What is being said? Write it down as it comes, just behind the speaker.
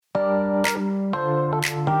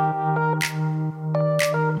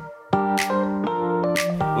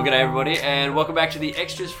Well, g'day everybody, and welcome back to the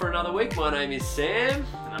Extras for another week. My name is Sam.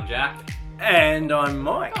 And I'm Jack. And I'm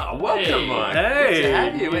Mike. Oh, welcome, Mike. Hey, good to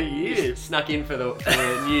have you. You snuck in for the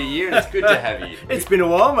new year, and it's good to have you. It's been a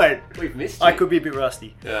while, mate. We've missed you. I could be a bit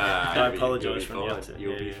rusty. I apologise from the outset.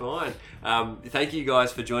 You'll be fine. Thank you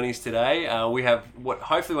guys for joining us today. We have what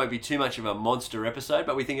hopefully won't be too much of a monster episode,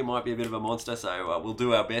 but we think it might be a bit of a monster, so we'll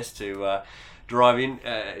do our best to drive in,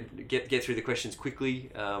 get through the questions quickly.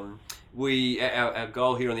 Our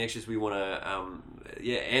goal here on the Extras, we want to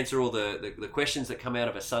answer all the questions that come out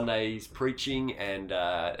of a Sunday's preaching, and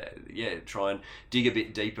try and dig a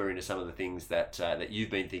bit deeper into some of the things that you've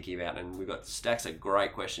been thinking about. And we've got stacks of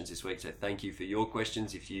great questions this week, so thank you for your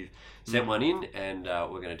questions if you've sent one in, and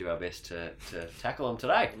we're going to do our best to tackle them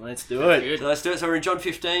today. Let's do it. So let's do it. So we're in John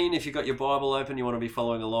 15. If you've got your Bible open, you want to be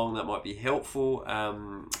following along, that might be helpful.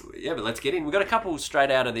 But let's get in. We've got a couple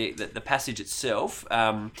straight out of the passage itself.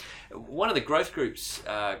 One of the growth groups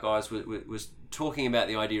guys was talking about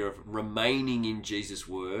the idea of remaining in Jesus'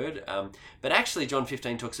 word, but actually John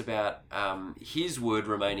 15 talks about his word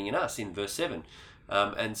remaining in us in verse 7.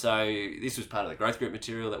 And so this was part of the growth group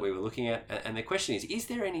material that we were looking at. And the question is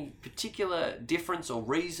there any particular difference or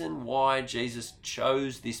reason why Jesus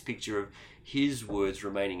chose this picture of his words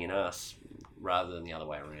remaining in us rather than the other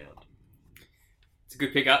way around? It's a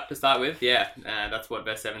good pick-up to start with. That's what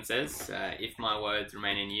verse 7 says. If my words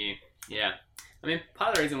remain in you. Yeah. I mean,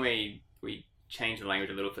 part of the reason we changed the language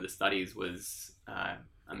a little for the studies was,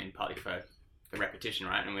 partly for the repetition,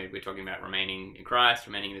 right? And we're talking about remaining in Christ,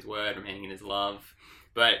 remaining in his word, remaining in his love.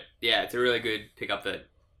 But yeah, it's a really good pick-up that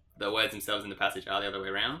the words themselves in the passage are the other way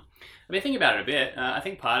around. I've been thinking about it a bit. I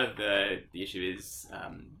think part of the issue is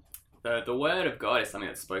the word of God is something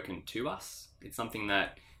that's spoken to us. It's something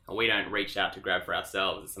that we don't reach out to grab for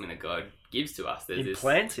ourselves. It's something that God gives to us. It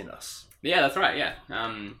plants in us. Yeah, that's right, yeah.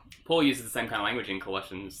 Paul uses the same kind of language in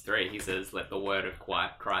Colossians 3. He says, let the word of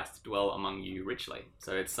Christ dwell among you richly.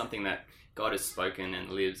 So it's something that God has spoken and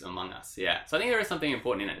lives among us, yeah. So I think there is something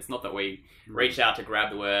important in it. It's not that we reach out to grab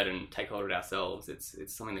the word and take hold of it ourselves.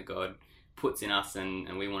 It's something that God puts in us,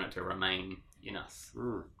 and we want it to remain in us.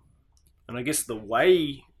 And I guess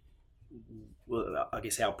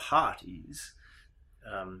our part is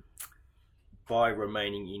by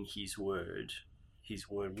remaining in his word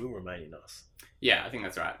will remain in us. Yeah, I think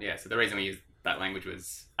that's right. Yeah, so the reason we use that language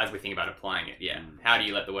was as we think about applying it. Yeah, how do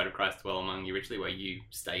you let the word of Christ dwell among you richly? Where you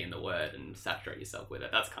stay in the word and saturate yourself with it.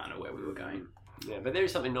 That's kind of where we were going. Yeah, but there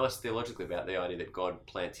is something nice theologically about the idea that God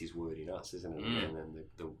plants his word in us, isn't it? And then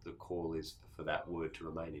the call is for that word to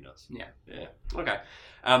remain in us. Yeah. Okay.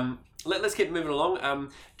 Let's keep moving along.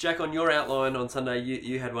 Jack, on your outline on Sunday,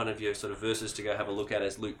 you had one of your sort of verses to go have a look at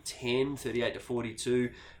as Luke 10, 38 to 42.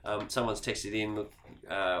 Someone's texted in,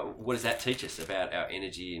 what does that teach us about our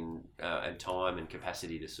energy and time and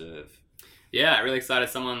capacity to serve? Yeah, really excited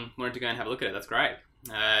someone wanted to go and have a look at it. That's great.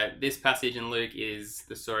 This passage in Luke is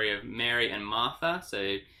the story of Mary and Martha.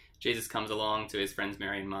 So Jesus comes along to his friends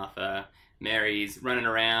Mary and Martha. Mary's running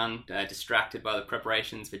around, distracted by the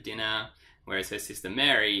preparations for dinner, whereas her sister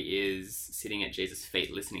Mary is sitting at Jesus'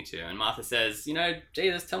 feet listening to her. And Martha says,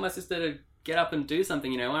 Jesus, tell my sister to get up and do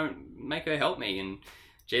something, make her help me. And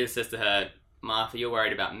Jesus says to her, Martha, you're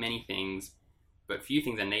worried about many things, but few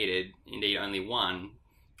things are needed, indeed only one.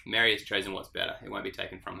 Mary has chosen what's better. It won't be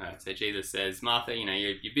taken from her. So Jesus says, Martha,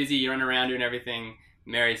 you're busy, you're running around doing everything.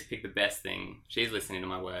 Mary's picked the best thing. She's listening to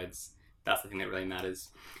my words. That's the thing that really matters.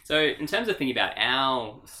 So in terms of thinking about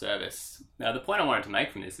our service, the point I wanted to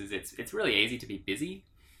make from this is it's really easy to be busy.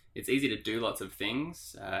 It's easy to do lots of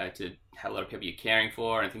things, to have a lot of people you're caring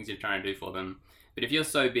for and things you're trying to do for them. But if you're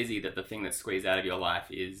so busy that the thing that's squeezed out of your life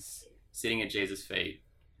is sitting at Jesus' feet,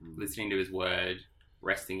 listening to his word,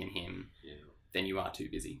 resting in him, then you are too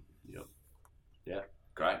busy. Yep. Yeah,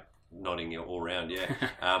 great. Nodding all around,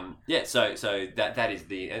 yeah. So that is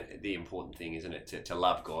the important thing, isn't it? To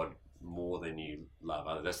love God more than you love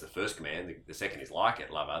others. That's the first command. The second is like it,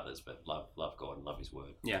 love others, but love God and love his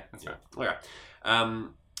word. Yeah, that's right. Okay.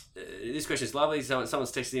 This question is lovely.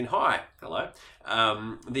 Someone's texted in, hi, hello.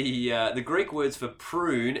 The Greek words for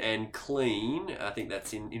prune and clean, I think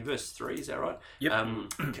that's in verse 3, is that right? Yep.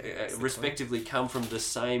 Respectively come from the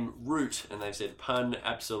same root, and they've said pun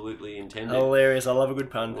absolutely intended. Hilarious. I love a good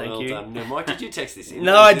pun. Thank you. Done. Now, Mike, did you text this in?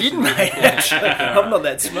 No, I didn't, mate. I'm not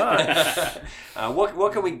that smart.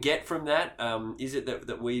 What can we get from that? Is it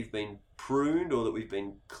that we've been pruned, or that we've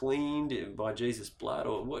been cleaned by Jesus' blood,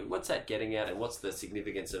 or what's that getting at, and what's the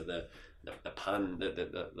significance of the pun,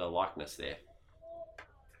 the likeness there?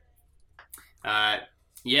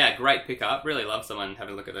 Great pick up. Really love someone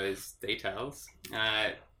having a look at those details.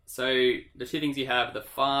 So the two things you have, the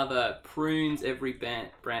Father prunes every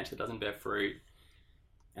branch that doesn't bear fruit,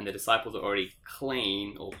 and the disciples are already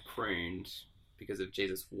clean or pruned because of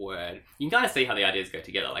Jesus' word. You can kind of see how the ideas go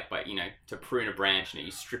together. Like, by, to prune a branch,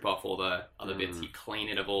 you strip off all the other bits, you clean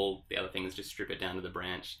it of all the other things, just strip it down to the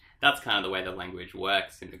branch. That's kind of the way the language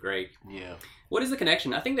works in the Greek. Yeah. What is the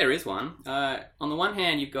connection? I think there is one. On the one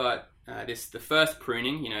hand, you've got the first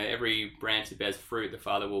pruning. Every branch that bears fruit, the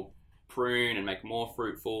Father will prune and make more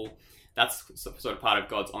fruitful. That's sort of part of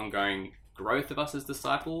God's ongoing growth of us as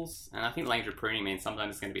disciples. And I think the language of pruning means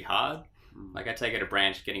sometimes it's going to be hard. Like, I take it a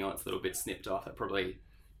branch, getting all its little bits snipped off, it probably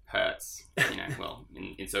hurts. Well,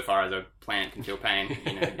 insofar as a plant can feel pain,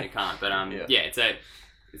 it can't. But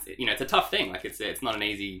it's a tough thing. Like, it's not an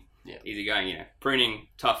easy going. Pruning,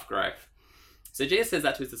 tough growth. So Jesus says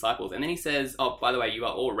that to his disciples, and then he says, "Oh, by the way, you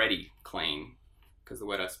are already clean because the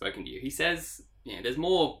word I've spoken to you." He says, there's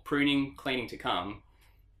more pruning, cleaning to come,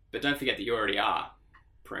 but don't forget that you already are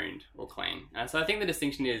pruned or clean. So I think the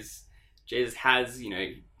distinction is Jesus has,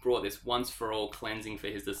 brought this once for all cleansing for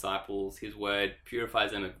his disciples. His word purifies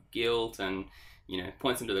them of guilt and,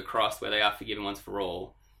 points them to the cross where they are forgiven once for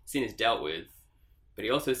all. Sin is dealt with. But he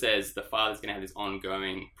also says the Father's going to have this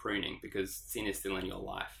ongoing pruning because sin is still in your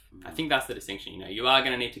life. I think that's the distinction. You are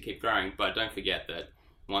going to need to keep growing, but don't forget that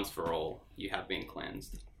once for all, you have been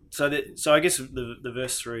cleansed. So I guess the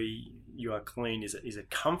verse 3, you are clean, is a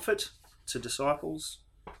comfort to disciples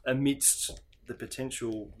amidst the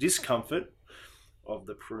potential discomfort of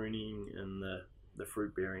the pruning and the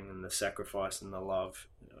fruit bearing and the sacrifice and the love.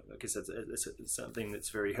 I guess it's something that's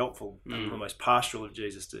very helpful, almost pastoral of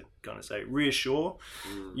Jesus, to kind of say, reassure,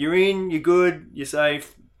 you're in, you're good, you're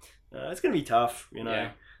safe. It's going to be tough,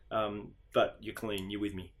 but you're clean, you're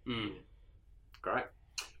with me. Great.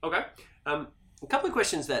 Okay. A couple of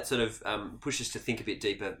questions that sort of push us to think a bit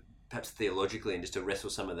deeper, perhaps theologically, and just to wrestle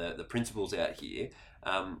some of the principles out here.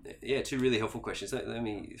 Two really helpful questions. Let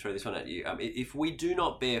me throw this one at you. If we do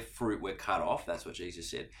not bear fruit, we're cut off. That's what Jesus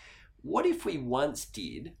said. What if we once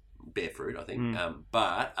did bear fruit, I think,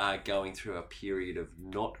 but are going through a period of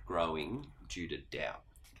not growing due to doubt?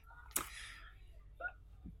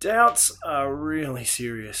 Doubts are really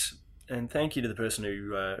serious. And thank you to the person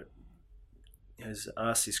who has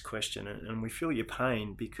asked this question, and we feel your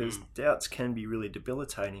pain because doubts can be really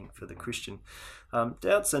debilitating for the Christian.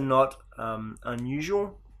 Doubts are not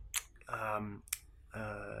unusual.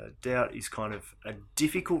 Doubt is kind of a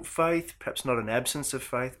difficult faith, perhaps not an absence of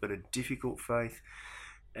faith, but a difficult faith.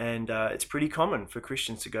 And it's pretty common for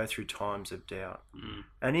Christians to go through times of doubt.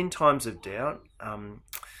 And in times of doubt,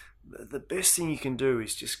 the best thing you can do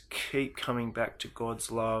is just keep coming back to God's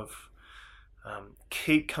love.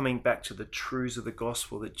 Keep coming back to the truths of the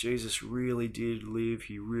gospel that Jesus really did live,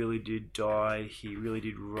 he really did die, he really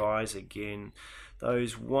did rise again.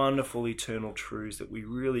 Those wonderful eternal truths that we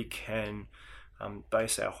really can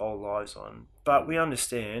base our whole lives on. But we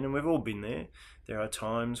understand, and we've all been there are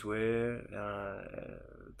times where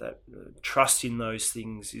that trust in those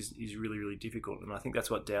things is really, really difficult. And I think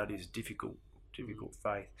that's what doubt is, difficult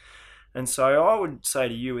faith. And so I would say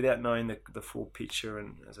to you, without knowing the full picture,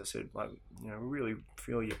 and as I said, really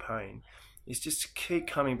feel your pain, is just to keep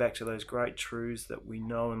coming back to those great truths that we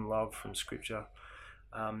know and love from Scripture.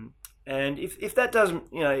 And if that doesn't,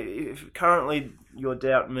 if currently your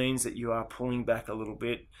doubt means that you are pulling back a little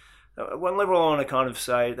bit, at one level I want to kind of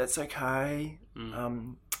say that's okay.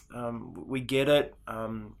 We get it.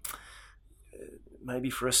 Maybe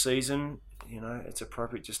for a season, it's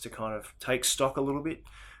appropriate just to kind of take stock a little bit.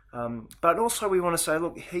 But also we want to say,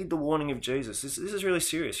 look, heed the warning of Jesus. This is really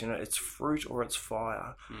serious. It's fruit or it's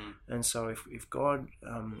fire. And so if God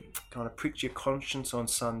kind of pricked your conscience on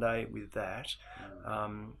Sunday with that,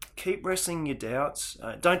 keep wrestling your doubts.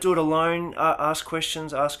 Don't do it alone. Ask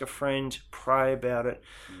questions. Ask a friend. Pray about it.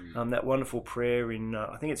 That wonderful prayer in,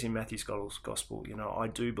 I think it's in Matthew's Gospel, I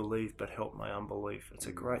do believe, but help my unbelief. It's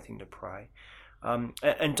a great thing to pray.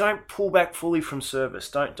 And don't pull back fully from service.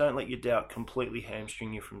 Don't let your doubt completely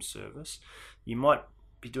hamstring you from service. You might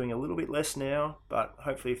be doing a little bit less now, but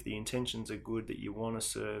hopefully if the intentions are good that you want to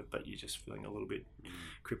serve, but you're just feeling a little bit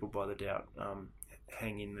crippled by the doubt,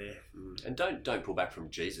 hang in there. And don't pull back from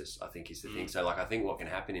Jesus, I think, is the thing. So I think what can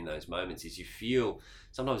happen in those moments is you feel,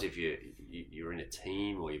 sometimes if you're in a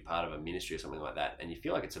team or you're part of a ministry or something like that, and you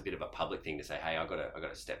feel like it's a bit of a public thing to say, hey, I've got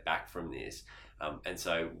to step back from this. And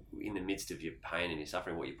so in the midst of your pain and your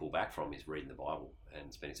suffering, what you pull back from is reading the Bible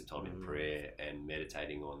and spending some time in prayer and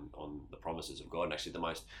meditating on the promises of God. And actually the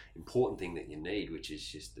most important thing that you need, which is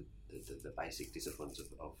just the basic disciplines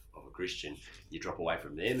of a Christian, you drop away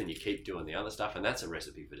from them and you keep doing the other stuff, and that's a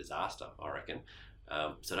recipe for disaster, I reckon.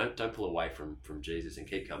 So don't pull away from Jesus, and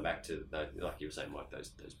keep coming back to like you were saying, Mike,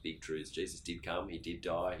 those big truths. Jesus did come, he did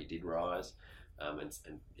die, he did rise, and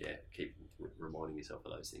keep reminding yourself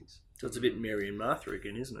of those things. So it's a bit Mary and Martha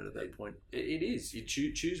again, isn't it? At that point, it is. You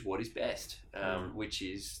choose what is best, which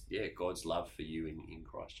is God's love for you in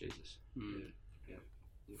Christ Jesus. Yeah.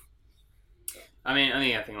 I mean,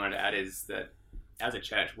 only other thing I wanted to add is that as a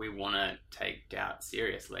church, we want to take doubt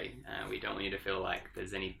seriously. We don't want you to feel like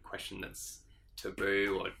there's any question that's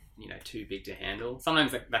taboo or too big to handle.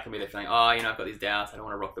 Sometimes that can be the feeling, I've got these doubts, I don't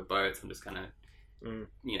want to rock the boat, so I'm just gonna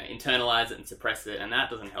internalize it and suppress it, and that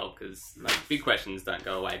doesn't help, because big questions don't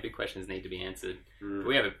go away. Big questions need to be answered. But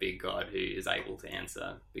we have a big God who is able to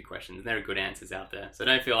answer big questions, and there are good answers out there. So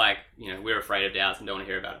don't feel like we're afraid of doubts and don't want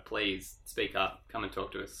to hear about it. Please speak up, come and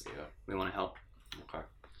talk to us. We want to help. Okay.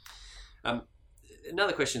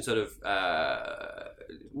 Another question, sort of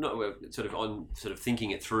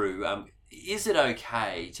thinking it through. Is it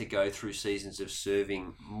okay to go through seasons of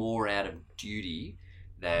serving more out of duty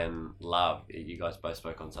than love? You guys both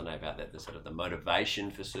spoke on Sunday about that, the sort of the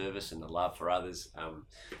motivation for service and the love for others.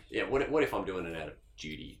 What if I'm doing it out of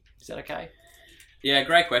duty? Is that okay? Yeah,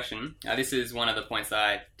 great question. This is one of the points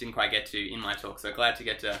I didn't quite get to in my talk, so glad to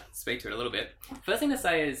get to speak to it a little bit. First thing to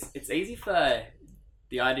say is it's easy for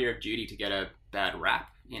the idea of duty to get a bad rap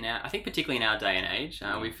I think particularly in our day and age.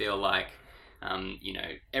 We feel like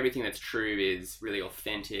everything that's true is really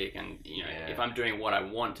authentic, and if I'm doing what I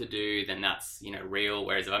want to do, then that's real.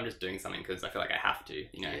 Whereas if I'm just doing something because I feel like I have to,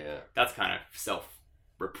 that's kind of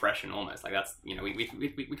self-repression almost. Like that's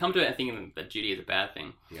we come to it and thinking that duty is a bad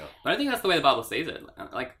thing. Yeah. But I don't think that's the way the Bible sees it.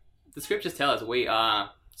 Like the scriptures tell us, we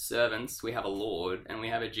are servants, we have a Lord, and we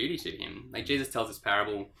have a duty to Him. Like Jesus tells this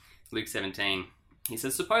parable, Luke 17. He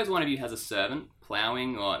says, suppose one of you has a servant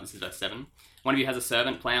ploughing, or this is verse 7. One of you has a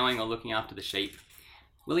servant ploughing or looking after the sheep.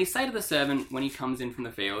 Will he say to the servant when he comes in from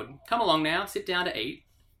the field, come along now, sit down to eat?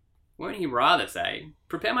 Won't he rather say,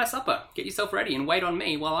 prepare my supper, get yourself ready, and wait on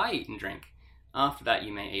me while I eat and drink? After that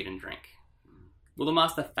you may eat and drink. Will the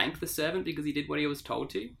master thank the servant because he did what he was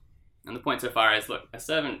told to? And the point so far is, look, a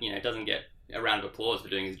servant, doesn't get a round of applause for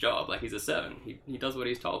doing his job. Like, he's a servant. He does what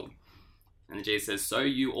he's told. And then Jesus says, so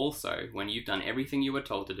you also, when you've done everything you were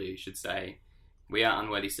told to do, should say, we are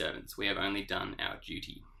unworthy servants. We have only done our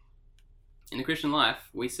duty. In the Christian life,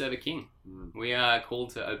 we serve a king. We are called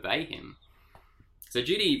to obey him. So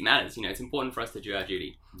duty matters. It's important for us to do our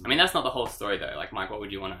duty. I mean, that's not the whole story, though. Like, Mike, what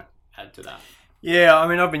would you want to add to that? Yeah, I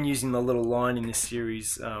mean, I've been using the little line in this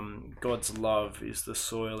series, God's love is the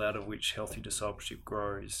soil out of which healthy discipleship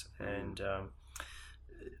grows. And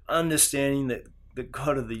understanding that the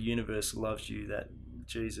God of the universe loves you, that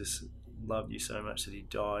Jesus loved you so much that he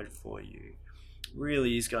died for you,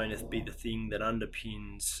 really is going to be the thing that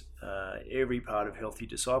underpins every part of healthy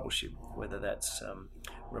discipleship, whether that's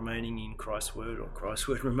remaining in Christ's word or Christ's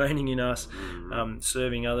word remaining in us,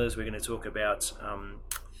 serving others. We're going to talk about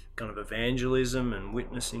kind of evangelism and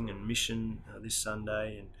witnessing and mission this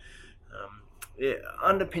Sunday, and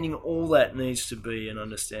underpinning all that needs to be an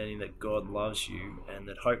understanding that God loves you, and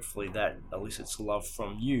that hopefully that elicits love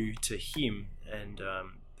from you to him, and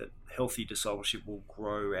that healthy discipleship will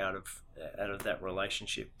grow out of that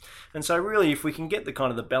relationship. And so really, if we can get the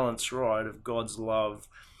kind of the balance right of God's love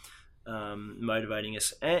motivating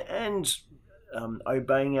us and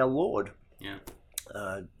obeying our Lord,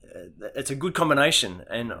 it's a good combination.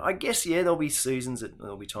 And I guess there'll be seasons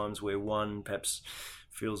there'll be times where one perhaps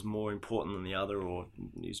feels more important than the other, or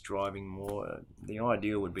is driving more. The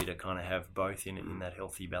ideal would be to kind of have both in that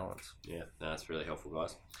healthy balance. Yeah, no, that's really helpful,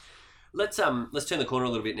 guys. Let's turn the corner a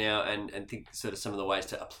little bit now and think sort of some of the ways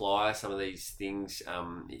to apply some of these things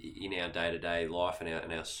in our day-to-day life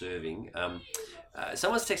and our serving.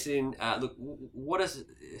 Someone's texted in, look,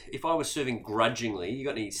 if I was serving grudgingly, you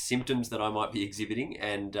got any symptoms that I might be exhibiting,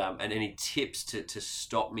 and any tips to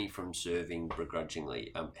stop me from serving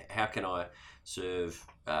begrudgingly? How can I serve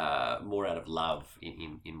more out of love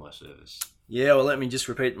in my service? Yeah, well, let me just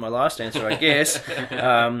repeat my last answer, I guess.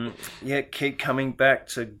 Keep coming back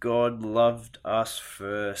to God loved us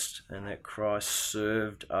first, and that Christ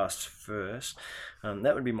served us first.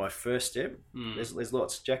 That would be my first step. There's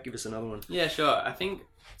lots. Jack, give us another one. Yeah, sure. I think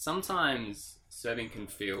sometimes serving can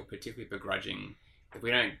feel particularly begrudging if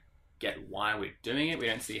we don't get why we're doing it. We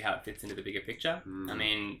don't see how it fits into the bigger picture. I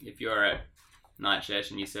mean, if you're at night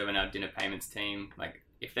church and you serve in our dinner payments team, like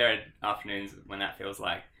if there are afternoons when that feels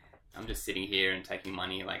like I'm just sitting here and taking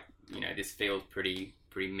money, like, this feels pretty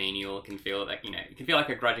menial. It can feel like, it can feel like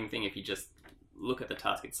a grudging thing if you just look at the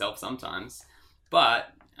task itself sometimes.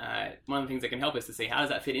 But one of the things that can help us to see how does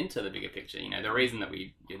that fit into the bigger picture. The reason that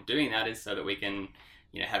we're doing that is so that we can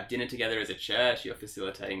have dinner together as a church. You're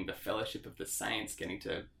facilitating the fellowship of the saints, getting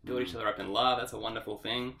to build each other up in love. That's a wonderful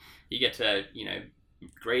thing. You get to,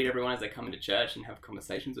 greet everyone as they come into church and have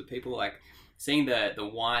conversations with people. Like, seeing the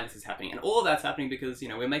why this is happening. And all of that's happening because,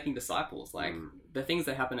 we're making disciples. Like, the things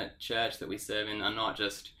that happen at church that we serve in are not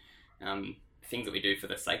just things that we do for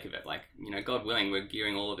the sake of it. Like, God willing, we're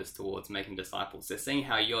gearing all of this towards making disciples. So seeing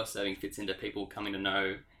how your serving fits into people coming to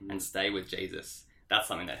know and stay with Jesus, that's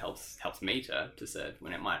something that helps me to serve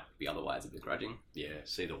when it might be otherwise a bit grudging. Yeah,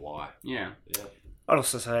 see the why. Yeah. I'd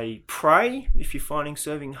also say pray if you're finding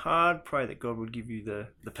serving hard. Pray that God would give you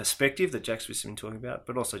the perspective that Jack's just been talking about,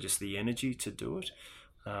 but also just the energy to do it.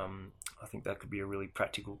 I think that could be a really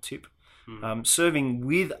practical tip. Serving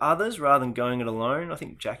with others rather than going it alone. I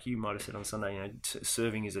think, Jack, you might have said on Sunday,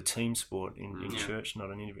 serving is a team sport in church,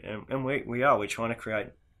 not an individual. And we're trying to create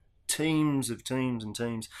teams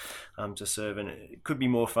to serve, and it could be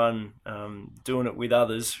more fun doing it with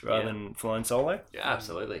others rather than flying solo. Yeah,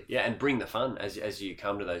 absolutely. Yeah, and bring the fun as you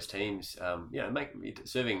come to those teams.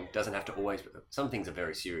 Serving doesn't have to always. Some things are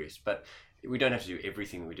very serious, but we don't have to do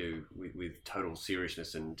everything we do with total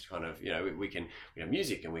seriousness and kind of, we can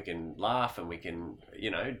music and we can laugh and we can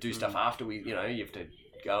do stuff after we you have to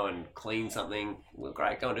go and clean something. Well,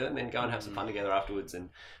 great, go and do it, and then go and have some fun together afterwards, and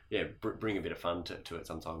bring a bit of fun to it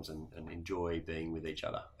sometimes, and enjoy being with each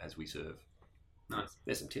other as we serve. Nice.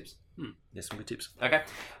 There's some tips. There's some good tips. Okay.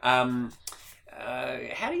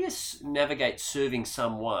 How do you navigate serving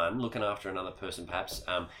someone, looking after another person perhaps,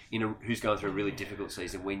 who's going through a really difficult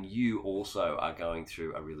season when you also are going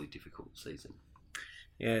through a really difficult season?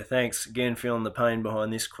 Yeah, thanks. Again, feeling the pain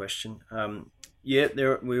behind this question.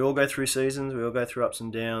 We all go through seasons. We all go through ups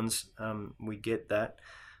and downs. We get that.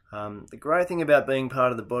 The great thing about being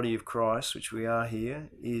part of the body of Christ, which we are here,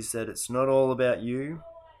 is that it's not all about you.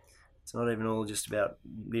 It's not even all just about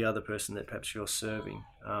the other person that perhaps you're serving.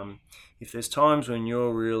 If there's times when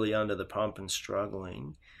you're really under the pump and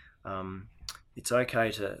struggling, it's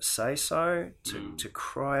okay to say so, to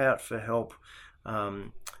cry out for help.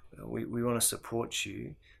 We want to support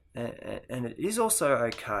you. And it is also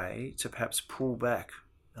okay to perhaps pull back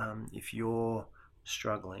if you're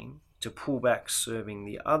struggling, to pull back serving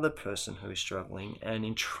the other person who is struggling and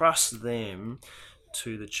entrust them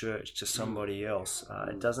to the church, to somebody else.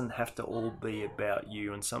 It doesn't have to all be about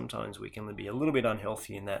you, and sometimes we can be a little bit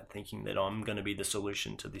unhealthy in that, thinking that I'm going to be the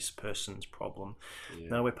solution to this person's problem.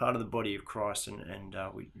 No, we're part of the body of Christ, and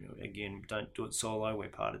we again don't do it solo. We're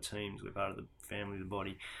part of teams. We're part of the family, the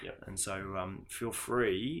body. And so feel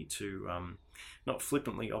free to not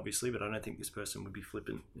flippantly, obviously, but I don't think this person would be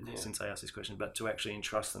flippant since I asked this question, but to actually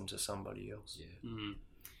entrust them to somebody else.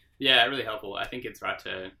 Yeah, really helpful. I think it's right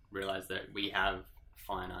to realize that we have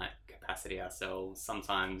finite capacity ourselves.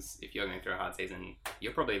 Sometimes if you're going through a hard season,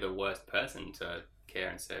 you're probably the worst person to care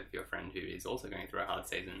and serve your friend who is also going through a hard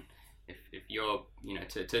season. If you're,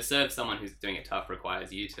 to serve someone who's doing it tough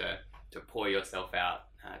requires you to pour yourself out,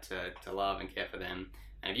 to love and care for them.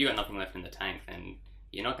 And if you've got nothing left in the tank, then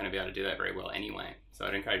you're not going to be able to do that very well anyway. So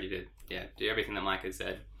I'd encourage you to do everything that Mike has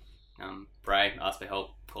said. Pray, ask for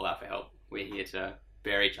help, call out for help. We're here to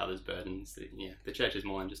bear each other's burdens. The church is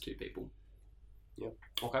more than just two people. Yep.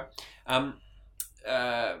 Okay.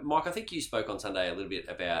 Mike, I think you spoke on Sunday a little bit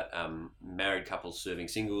about married couples serving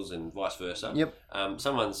singles and vice versa. Yep.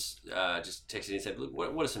 Someone's just texted in and said, look,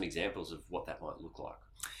 what are some examples of what that might look like?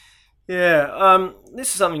 Yeah, this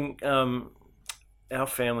is something our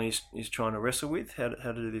family is trying to wrestle with, how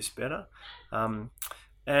to do this better.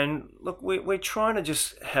 And look, we're trying to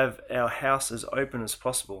just have our house as open as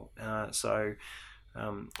possible. So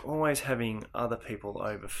always having other people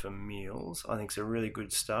over for meals, I think, is a really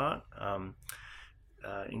good start.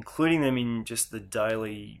 Including them in just the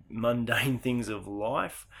daily mundane things of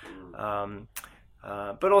life.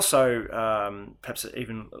 But also perhaps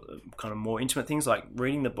even kind of more intimate things like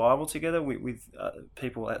reading the Bible together with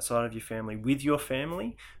people outside of your family, with your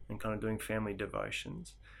family, and kind of doing family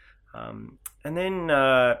devotions. And then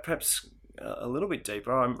perhaps a little bit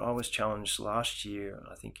deeper, I was challenged last year,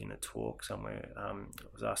 I think in a talk somewhere, I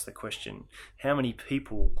was asked the question, how many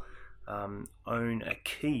people own a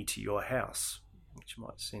key to your house? Which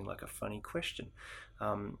might seem like a funny question.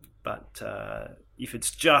 But if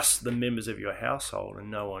it's just the members of your household and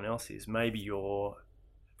no one else is, maybe your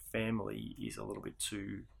family is a little bit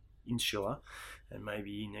too insular, and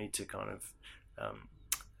maybe you need to kind of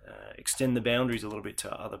extend the boundaries a little bit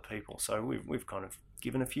to other people. So we've kind of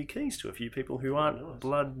given a few keys to a few people who aren't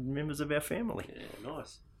blood members of our family. Yeah,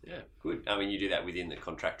 nice. Yeah, good. I mean, you do that within the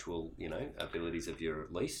contractual, abilities of your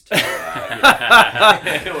lease. Sure.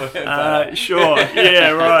 Yeah,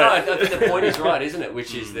 right. No, I think the point is right, isn't it?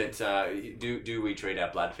 Which is that do we treat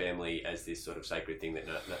our blood family as this sort of sacred thing that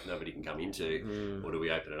nobody can come into, or do we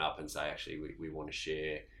open it up and say, actually, we want to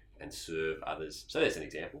share and serve others? So there's an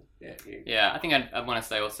example. Yeah, I think I'd want to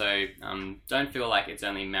say also, don't feel like it's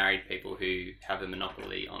only married people who have the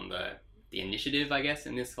monopoly on the initiative, I guess,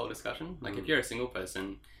 in this whole discussion. Like, if you're a single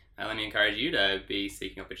person, let me encourage you to be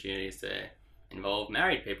seeking opportunities to involve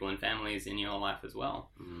married people and families in your life as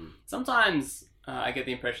well. Sometimes I get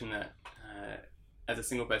the impression that as a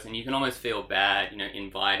single person, you can almost feel bad,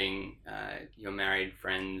 inviting your married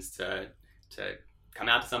friends to come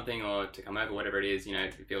out to something or to come over, whatever it is.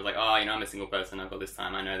 It feels like, I'm a single person, I've got this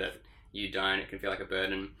time, I know that you don't. It can feel like a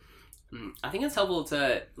burden. I think it's helpful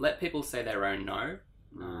to let people say their own no.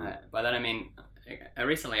 By that I mean,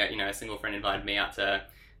 recently, a single friend invited me out to,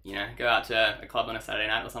 go out to a club on a Saturday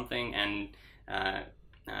night or something, and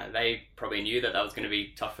they probably knew that was going to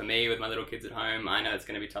be tough for me with my little kids at home. I know it's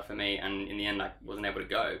going to be tough for me, and in the end, I wasn't able to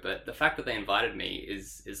go. But the fact that they invited me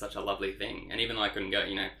is such a lovely thing. And even though I couldn't go,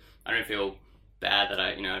 I don't feel bad that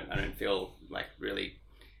I don't feel like really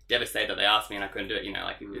devastated that they asked me and I couldn't do it.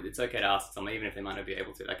 It's okay to ask someone, even if they might not be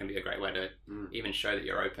able to. That can be a great way to even show that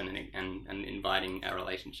you're open and inviting a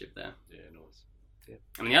relationship there. Yeah, nice. Yeah.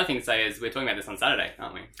 I mean, the other thing to say is we're talking about this on Saturday,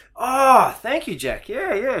 aren't we? Oh, thank you, Jack.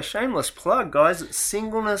 Yeah. Shameless plug, guys.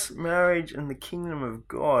 Singleness, Marriage, and the Kingdom of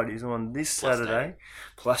God is on this Saturday.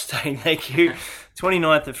 Plus day, thank you.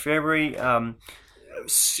 29th of February.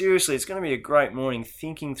 Seriously, it's going to be a great morning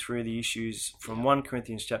thinking through the issues from 1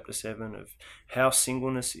 Corinthians chapter 7 of how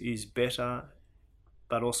singleness is better,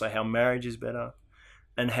 but also how marriage is better,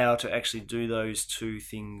 and how to actually do those two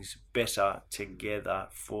things better together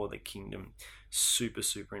for the kingdom. Super,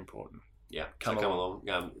 super important. Yeah, come along.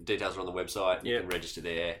 Details are on the website. You can register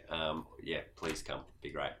there. Please come. Be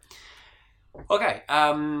great. Okay,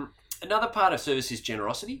 another part of service is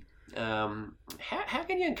generosity. How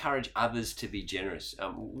can you encourage others to be generous?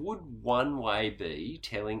 Would one way be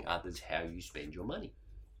telling others how you spend your money?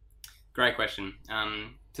 Great question.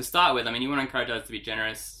 To start with, you want to encourage others to be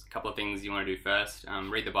generous. A couple of things you want to do first.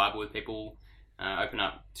 Read the Bible with people. Open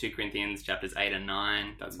up 2 Corinthians chapters 8 and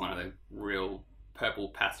 9. That's one of the real purple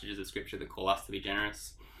passages of scripture that call us to be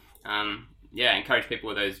generous. Encourage people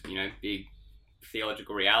with those, big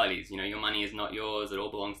theological realities. Your money is not yours. It all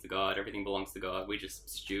belongs to God. Everything belongs to God. We're just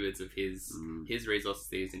stewards of His resources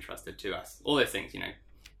that He's entrusted to us. All those things,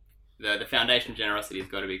 the foundation of generosity has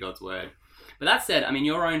got to be God's word. But that said,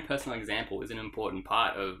 your own personal example is an important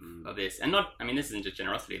part of this. And this isn't just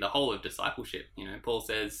generosity, the whole of discipleship. Paul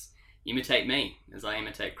says, imitate me as I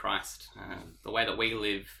imitate Christ. The way that we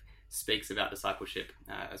live speaks about discipleship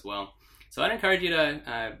as well. So I'd encourage you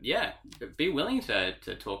to, be willing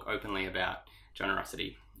to talk openly about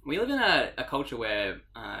generosity. We live in a culture where,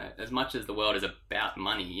 as much as the world is about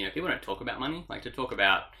money, people don't talk about money. Like, to talk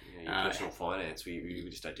about personal finance, we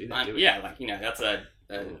just don't do that, do we? That's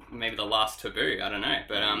maybe the last taboo. I don't know,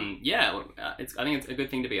 but I think it's a good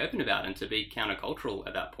thing to be open about and to be countercultural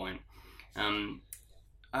at that point.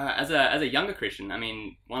 As a younger Christian,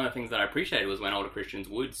 one of the things that I appreciated was when older Christians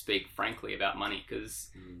would speak frankly about money, because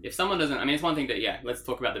if someone doesn't, it's one thing to, let's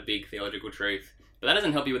talk about the big theological truth, but that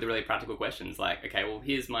doesn't help you with the really practical questions like, okay, well,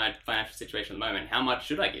 here's my financial situation at the moment. How much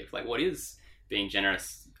should I give? Like, what is being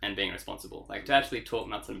generous and being responsible? Like, to actually talk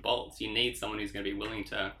nuts and bolts, you need someone who's going to be willing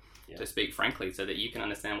to speak frankly so that you can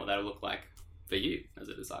understand what that'll look like for you as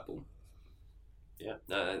a disciple. Yeah,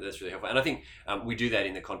 no, that's really helpful, and I think we do that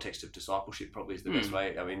in the context of discipleship. Probably is the best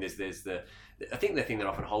way. There's I think the thing that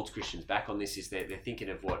often holds Christians back on this is they're thinking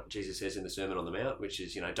of what Jesus says in the Sermon on the Mount, which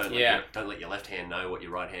is don't let your left hand know what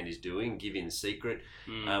your right hand is doing. Give in secret.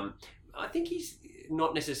 I think he's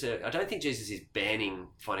not necessarily. I don't think Jesus is banning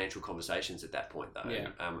financial conversations at that point, though. Yeah.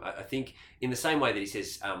 I think in the same way that he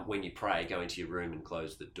says, when you pray, go into your room and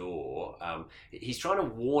close the door. He's trying to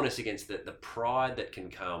warn us against the pride that can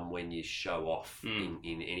come when you show off in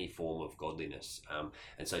any form of godliness.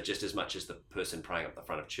 And so, just as much as the person praying up the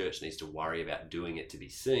front of church needs to worry about doing it to be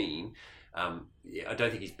seen, I don't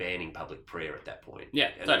think he's banning public prayer at that point.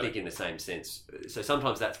 Yeah, and totally. I think in the same sense. So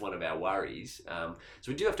sometimes that's one of our worries. So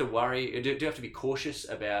we do have to worry. Do have to be cautious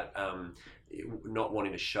about not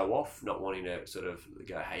wanting to show off, not wanting to sort of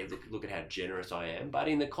go, hey, look at how generous I am. But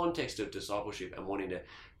in the context of discipleship and wanting to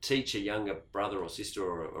teach a younger brother or sister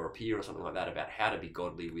or a peer or something like that about how to be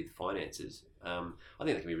godly with finances, I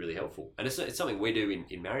think that can be really helpful. And it's something we do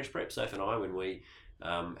in marriage prep. Soph and I, when we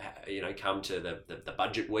come to the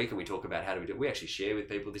budget week and we talk about how do we do it. We actually share with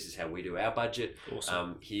people, this is how we do our budget.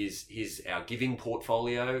 Awesome. Here's our giving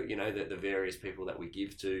portfolio, the various people that we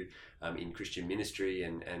give to in Christian ministry.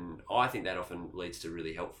 And I think that often leads to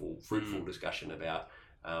really helpful, fruitful discussion about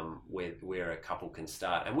where a couple can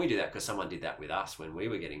start. And we do that because someone did that with us when we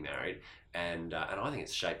were getting married. And I think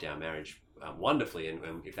it's shaped our marriage wonderfully.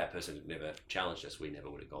 And if that person had never challenged us, we never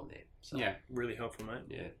would have gone there. So, yeah, really helpful,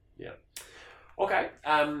 mate. Yeah. Okay.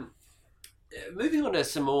 Moving on to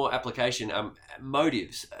some more application.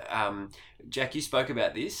 Motives. Jack, you spoke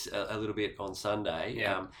about this a little bit on Sunday.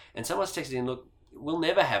 Yeah. And someone's texted in, look, we'll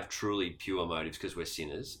never have truly pure motives because we're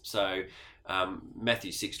sinners. So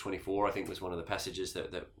Matthew 6:24, I think, was one of the passages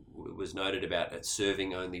that was noted about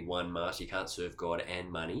serving only one master. You can't serve God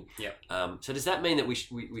and money. Yeah. So does that mean that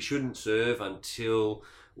we shouldn't serve until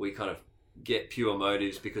we kind of get pure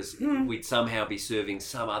motives, because we'd somehow be serving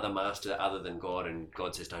some other master other than God, and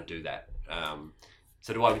God says don't do that?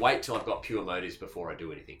 So do I wait till I've got pure motives before I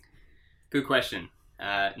do anything? Good question.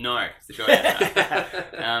 No, it's the short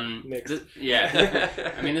answer.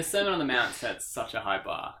 Yeah. I mean, the Sermon on the Mount sets such a high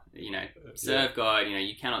bar. Serve God.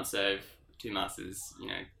 You cannot serve two masters.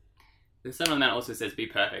 The Sermon on the Mount also says, be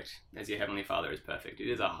perfect as your Heavenly Father is perfect. It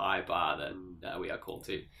is a high bar that we are called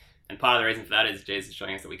to. And part of the reason for that is Jesus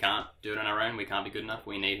showing us that we can't do it on our own. We can't be good enough.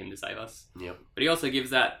 We need him to save us. Yep. But he also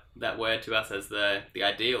gives that word to us as the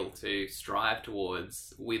ideal to strive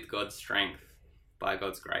towards with God's strength by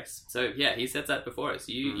God's grace. So yeah, he sets that before us.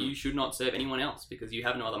 You should not serve anyone else because you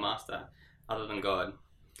have no other master other than God.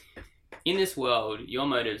 In this world, your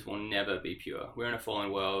motives will never be pure. We're in a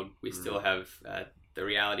fallen world. We still have the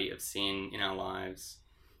reality of sin in our lives.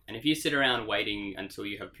 And if you sit around waiting until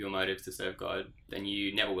you have pure motives to serve God, then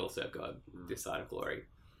you never will serve God this side of glory.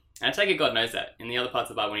 And I take it God knows that. In the other parts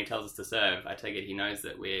of the Bible, when he tells us to serve, I take it he knows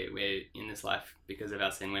that we're in this life because of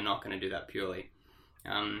our sin. We're not going to do that purely.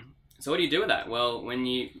 So what do you do with that? Well,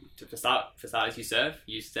 for starters, you serve.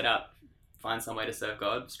 You set out, find some way to serve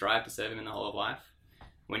God, strive to serve him in the whole of life.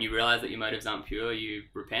 When you realize that your motives aren't pure, you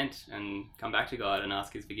repent and come back to God and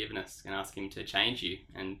ask his forgiveness and ask him to change you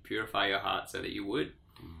and purify your heart so that you would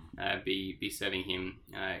be serving him.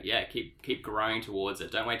 Keep growing towards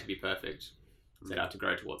it. Don't wait to be perfect. Set out to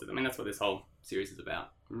grow towards it. I mean, that's what this whole series is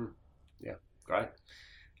about. Yeah, great.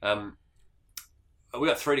 We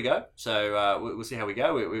got 3 to go, so we'll see how we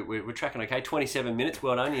go. We're tracking okay. 27 minutes.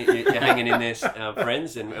 Well done. You're hanging in there,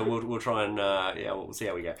 friends, and we'll try and we'll see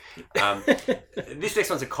how we go. This next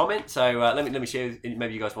one's a comment, so let me share.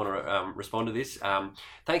 Maybe you guys want to respond to this.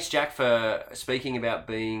 Thanks, Jack, for speaking about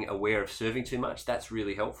being aware of serving too much. That's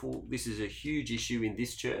really helpful. This is a huge issue in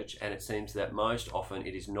this church, and it seems that most often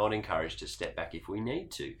it is not encouraged to step back if we need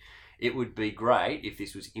to. It would be great if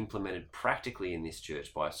this was implemented practically in this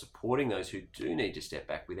church by supporting those who do need to step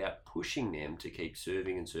back without pushing them to keep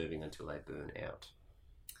serving and serving until they burn out.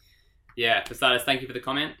 Yeah, for starters, thank you for the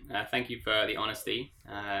comment. Thank you for the honesty.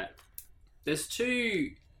 There's 2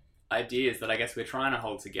 ideas that I guess we're trying to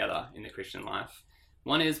hold together in the Christian life.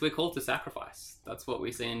 One is we're called to sacrifice. That's what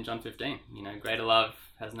we see in John 15. Greater love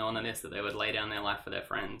has no one than this, that they would lay down their life for their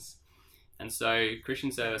friends. And so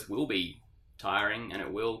Christian service will be tiring and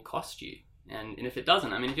it will cost you. And if it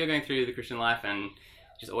doesn't, I mean, if you're going through the Christian life and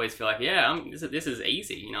just always feel like, this is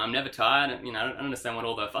easy, I'm never tired, I don't understand what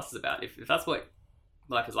all the fuss is about. If that's what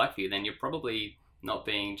life is like for you, then you're probably not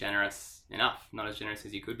being generous enough, not as generous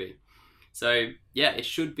as you could be. So yeah, it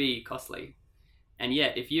should be costly. And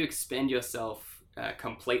yet, if you expend yourself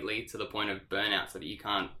completely to the point of burnout so that you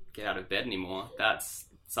can't get out of bed anymore, that's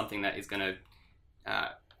something that is going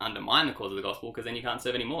to undermine the cause of the gospel, because then you can't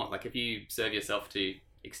serve anymore. Like if you serve yourself to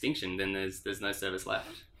extinction, then there's no service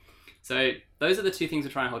left. So those are the 2 things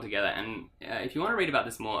we're trying to hold together. And if you want to read about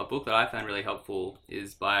this more, a book that I found really helpful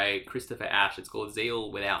is by Christopher Ash. It's called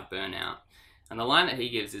Zeal Without Burnout. And the line that he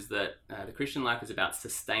gives is that the Christian life is about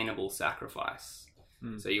sustainable sacrifice.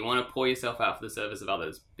 So you want to pour yourself out for the service of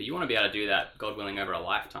others, but you want to be able to do that, God willing, over a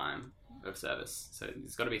lifetime of service. So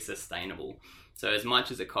it's got to be sustainable. So as much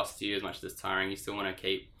as it costs you, as much as it's tiring, you still want to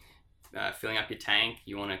keep filling up your tank.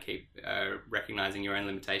 You want to keep recognizing your own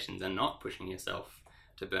limitations and not pushing yourself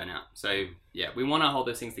to burnout. So yeah, we want to hold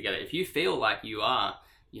those things together. If you feel like you are,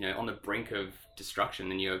 on the brink of destruction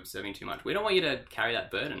and you're serving too much, we don't want you to carry that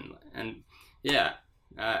burden. And yeah,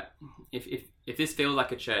 if this feels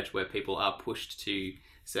like a church where people are pushed to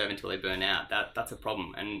serve until they burn out, that's a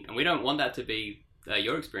problem. And we don't want that to be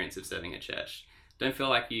your experience of serving at church. Don't feel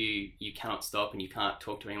like you cannot stop and you can't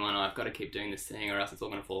talk to anyone. I've got to keep doing this thing or else it's all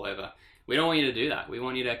going to fall over. We don't want you to do that. We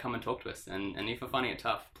want you to come and talk to us. And if you're finding it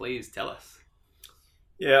tough, please tell us.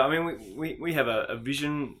 Yeah, I mean, we have a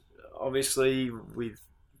vision obviously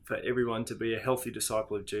for everyone to be a healthy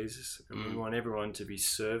disciple of Jesus, and we want everyone to be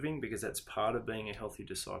serving, because that's part of being a healthy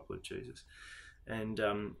disciple of Jesus. And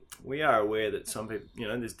we are aware that some people,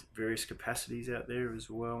 there's various capacities out there as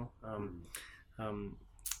well.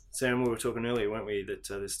 Sam, we were talking earlier, weren't we, that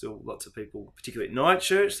there's still lots of people, particularly at night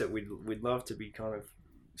church, that we'd love to be kind of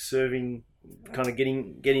serving, kind of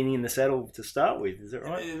getting in the saddle to start with. Is that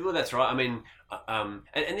right? Well, that's right. I mean,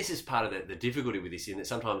 and this is part of the difficulty with this, in that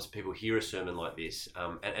sometimes people hear a sermon like this,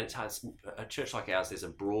 and it's hard. A church like ours, there's a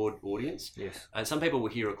broad audience. Yes. And some people will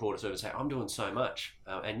hear a quarter service and say, I'm doing so much.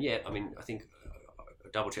 And yet, I mean, I think,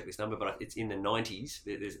 double check this number, but it's in the 90s.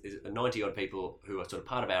 There's 90 odd people who are sort of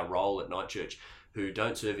part of our role at night church who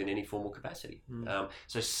don't serve in any formal capacity.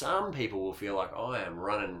 So some people will feel like, I am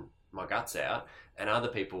running my guts out, and other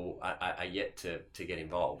people are yet to get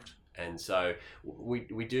involved. And so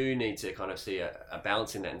we do need to kind of see a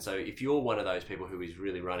balance in that. And so if you're one of those people who is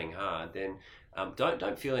really running hard, then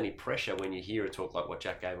don't feel any pressure when you hear a talk like what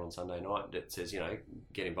Jack gave on Sunday night that says,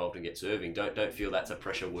 get involved and get serving. Don't feel that's a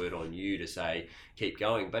pressure word on you to say keep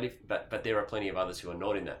going. But there are plenty of others who are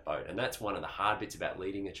not in that boat, and that's one of the hard bits about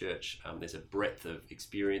leading a church. There's a breadth of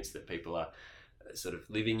experience that people are sort of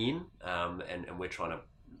living in, and we're trying to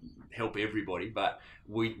help everybody, but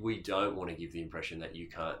we don't want to give the impression that you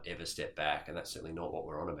can't ever step back, and that's certainly not what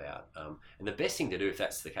we're on about. And the best thing to do, if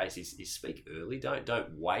that's the case, is speak early. Don't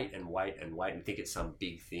wait and think it's some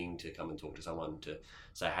big thing to come and talk to someone to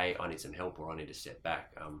say, hey, I need some help, or I need to step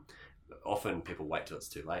back. Often people wait till it's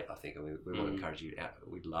too late, I think, and we want to encourage you.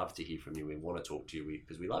 We'd love to hear from you. We want to talk to you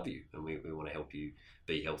because we love you, and we want to help you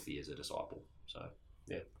be healthy as a disciple. So,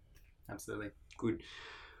 yeah. Absolutely. Good.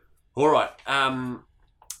 All right.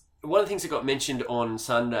 One of the things that got mentioned on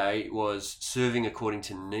Sunday was serving according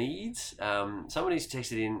to needs. Somebody's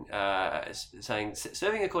texted in saying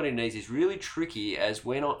serving according to needs is really tricky, as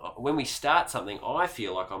when we start something, I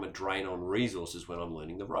feel like I'm a drain on resources when I'm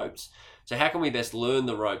learning the ropes. So how can we best learn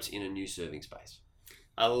the ropes in a new serving space?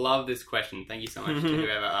 I love this question. Thank you so much to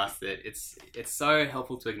whoever asked it. It's so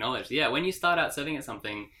helpful to acknowledge. Yeah, when you start out serving at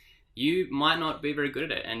something, you might not be very good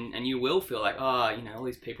at it, and you will feel like, all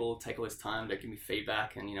these people take all this time to give me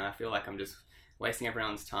feedback, and I feel like I'm just wasting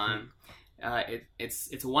everyone's time.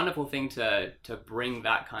 It's a wonderful thing to bring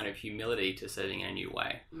that kind of humility to serving in a new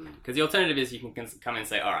way, because the alternative is you can come and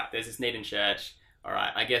say, all right, there's this need in church, all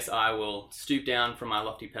right, I guess I will stoop down from my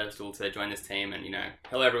lofty pedestal to join this team, and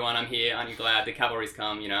hello everyone, I'm here, aren't you glad? The cavalry's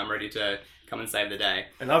come, I'm ready to come and save the day.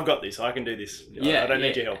 And I've got this. I can do this. I don't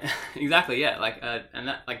need your help. Exactly. Yeah. And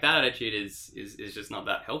that attitude is just not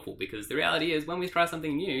that helpful, because the reality is when we try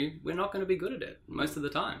something new, we're not going to be good at it most of the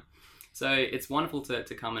time. So it's wonderful to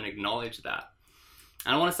come and acknowledge that.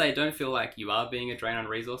 And I want to say, don't feel like you are being a drain on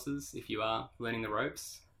resources if you are learning the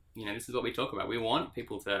ropes. This is what we talk about. We want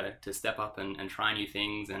people to step up and try new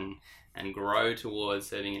things and grow towards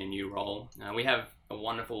serving in a new role. We have a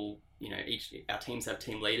wonderful, our teams have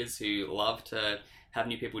team leaders who love to have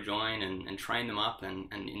new people join and train them up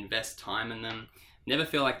and invest time in them. Never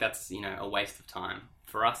feel like that's, a waste of time.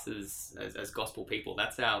 For us as gospel people,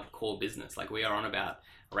 that's our core business. Like, we are on about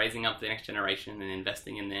raising up the next generation and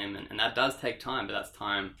investing in them. And that does take time, but that's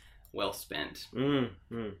time well spent.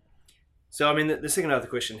 So, I mean, the second half of the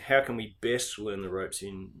question, how can we best learn the ropes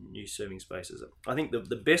in new serving spaces? I think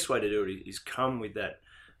the best way to do it is come with that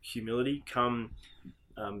humility, come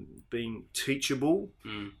being teachable,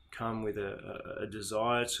 come with a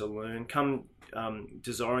desire to learn, come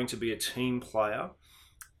desiring to be a team player,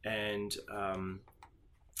 and I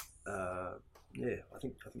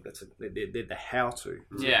think that's they're the how to.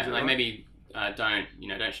 Yeah, like, maybe don't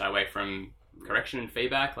shy away from correction and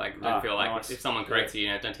feedback. Like, don't feel like if someone corrects you,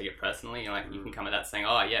 don't take it personally. You can come at that saying,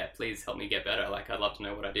 oh yeah, please help me get better. Like, I'd love to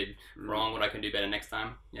know what I did wrong, what I can do better next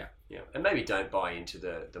time. Yeah. And maybe don't buy into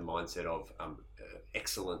the mindset of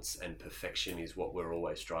excellence and perfection is what we're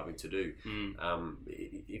always striving to do.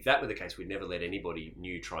 If that were the case, we'd never let anybody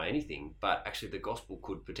new try anything. But actually, the gospel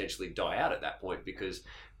could potentially die out at that point, because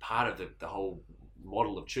part of the whole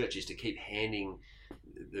model of church is to keep handing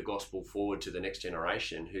the gospel forward to the next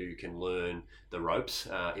generation who can learn the ropes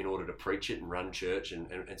in order to preach it and run church. And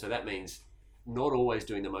so that means not always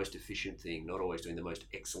doing the most efficient thing, not always doing the most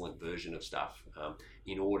excellent version of stuff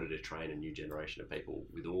in order to train a new generation of people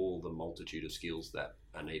with all the multitude of skills that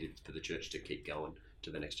are needed for the church to keep going to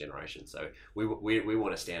the next generation. So we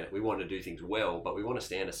want to stand. We want to do things well, but we want to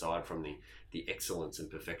stand aside from the excellence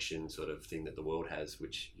and perfection sort of thing that the world has,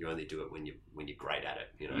 which you only do it when you're great at it.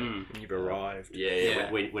 You know, when you've arrived.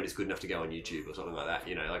 When it's good enough to go on YouTube or something like that.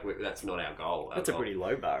 You know, like that's not our goal. That's a pretty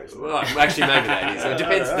low bar, isn't it? Well, actually, maybe that is. It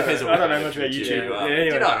depends. Depends. I don't know much about YouTube. Anyway.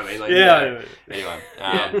 You know what I mean? Like,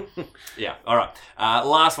 Anyway. Yeah. All right.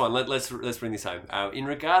 Last one. Let's bring this home. In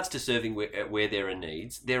regards to serving where there are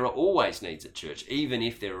needs, there are always needs at church, even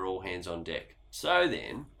if there are all hands on deck. So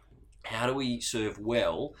then, how do we serve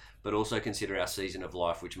well, but also consider our season of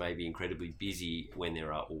life, which may be incredibly busy when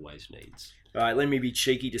there are always needs? All right, let me be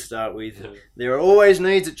cheeky to start with. There are always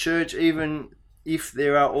needs at church, even if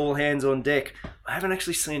there are all hands on deck. I haven't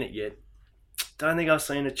actually seen it yet. Don't think I've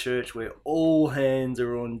seen a church where all hands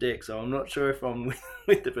are on deck, so I'm not sure if I'm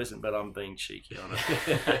with the person, but I'm being cheeky on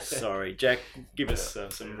it. Sorry, Jack, give us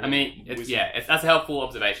some. I mean, that's a helpful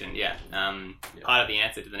observation. Yeah, part of the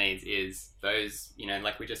answer to the needs is those,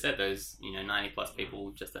 like we just said, those 90 plus people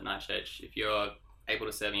just at night church. If you're able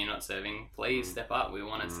to serve and you're not serving, please step up. We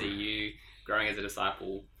want to see you growing as a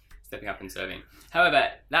disciple, stepping up and serving. However,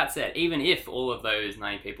 that said, even if all of those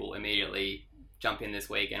 90 people immediately jump in this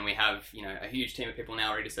week and we have a huge team of people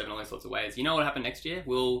now ready to serve in all those sorts of ways, what will happen next year?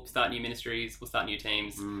 We'll start new ministries, we'll start new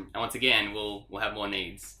teams, and once again we'll have more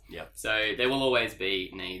needs. So there will always be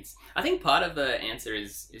needs. I think part of the answer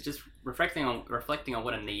is just reflecting on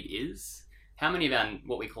what a need is. How many of our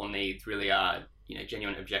what we call needs really are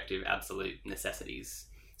genuine, objective, absolute necessities?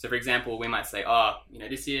 So for example, we might say,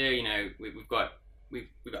 this year we've got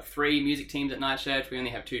 3 music teams at night church, we only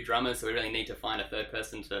have 2 drummers, so we really need to find a third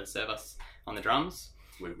person to serve us on the drums.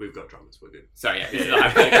 We've got drummers. We're good. Sorry, this is a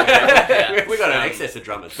hypothetical. We've got an excess of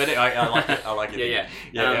drummers, but I like it. I like it.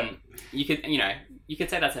 You could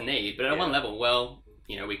say that's a need, but at one level,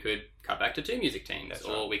 we could cut back to 2 music teams,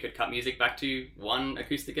 we could cut music back to 1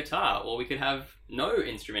 acoustic guitar, or we could have no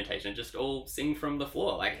instrumentation, just all sing from the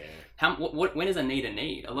floor. When is a need a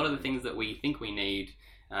need? A lot of the things that we think we need,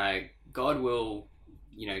 God will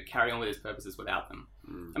carry on with his purposes without them.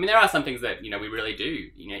 I mean, there are some things that, we really do,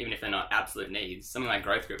 even if they're not absolute needs. Something like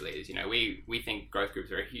growth group leaders, we think growth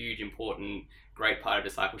groups are a huge, important, great part of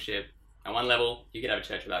discipleship. At one level, you could have a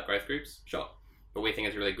church without growth groups, sure. But we think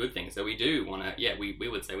it's a really good thing. So we do want to, we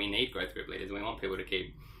would say we need growth group leaders and we want people to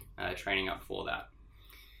keep training up for that.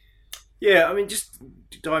 Yeah, I mean, just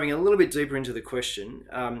diving a little bit deeper into the question,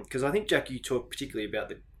 because I think, Jack, you talk particularly about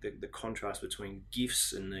the contrast between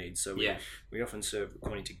gifts and needs. So we often serve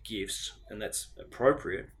according to gifts, and that's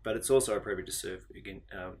appropriate, but it's also appropriate to serve again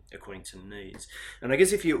according to needs. And I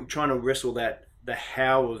guess if you're trying to wrestle the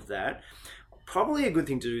how of that, probably a good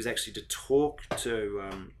thing to do is actually to talk to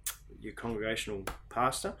your congregational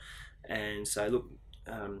pastor and say, look,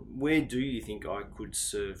 where do you think I could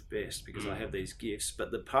serve best? Because I have these gifts,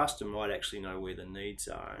 but the pastor might actually know where the needs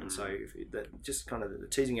are. And so just kind of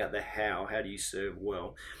teasing out the how do you serve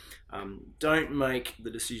well? Don't make the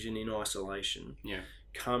decision in isolation.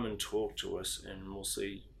 Come and talk to us and we'll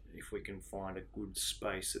see if we can find a good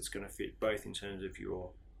space that's going to fit both in terms of your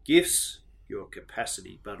gifts, your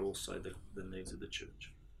capacity, but also the needs of the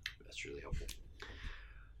church. That's really helpful.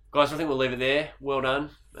 Guys, I think we'll leave it there. Well done.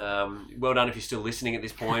 Well done if you're still listening at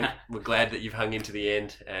this point. We're glad that you've hung in to the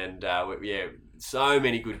end. And so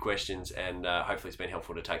many good questions. And hopefully it's been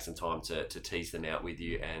helpful to take some time to tease them out with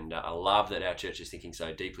you. And I love that our church is thinking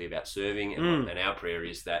so deeply about serving. And our prayer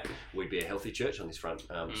is that we'd be a healthy church on this front,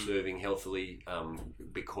 serving healthily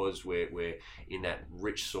because we're in that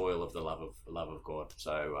rich soil of the love of God.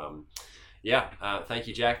 So... thank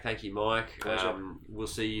you, Jack. Thank you, Mike. We'll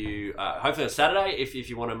see you hopefully on Saturday if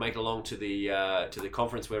you want to make it along to the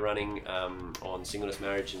conference we're running on singleness,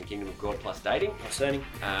 marriage, and the kingdom of God plus dating. Outstanding.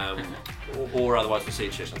 Or otherwise, we'll see you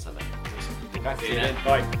at church on Sunday. Okay, see you then.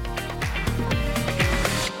 Bye.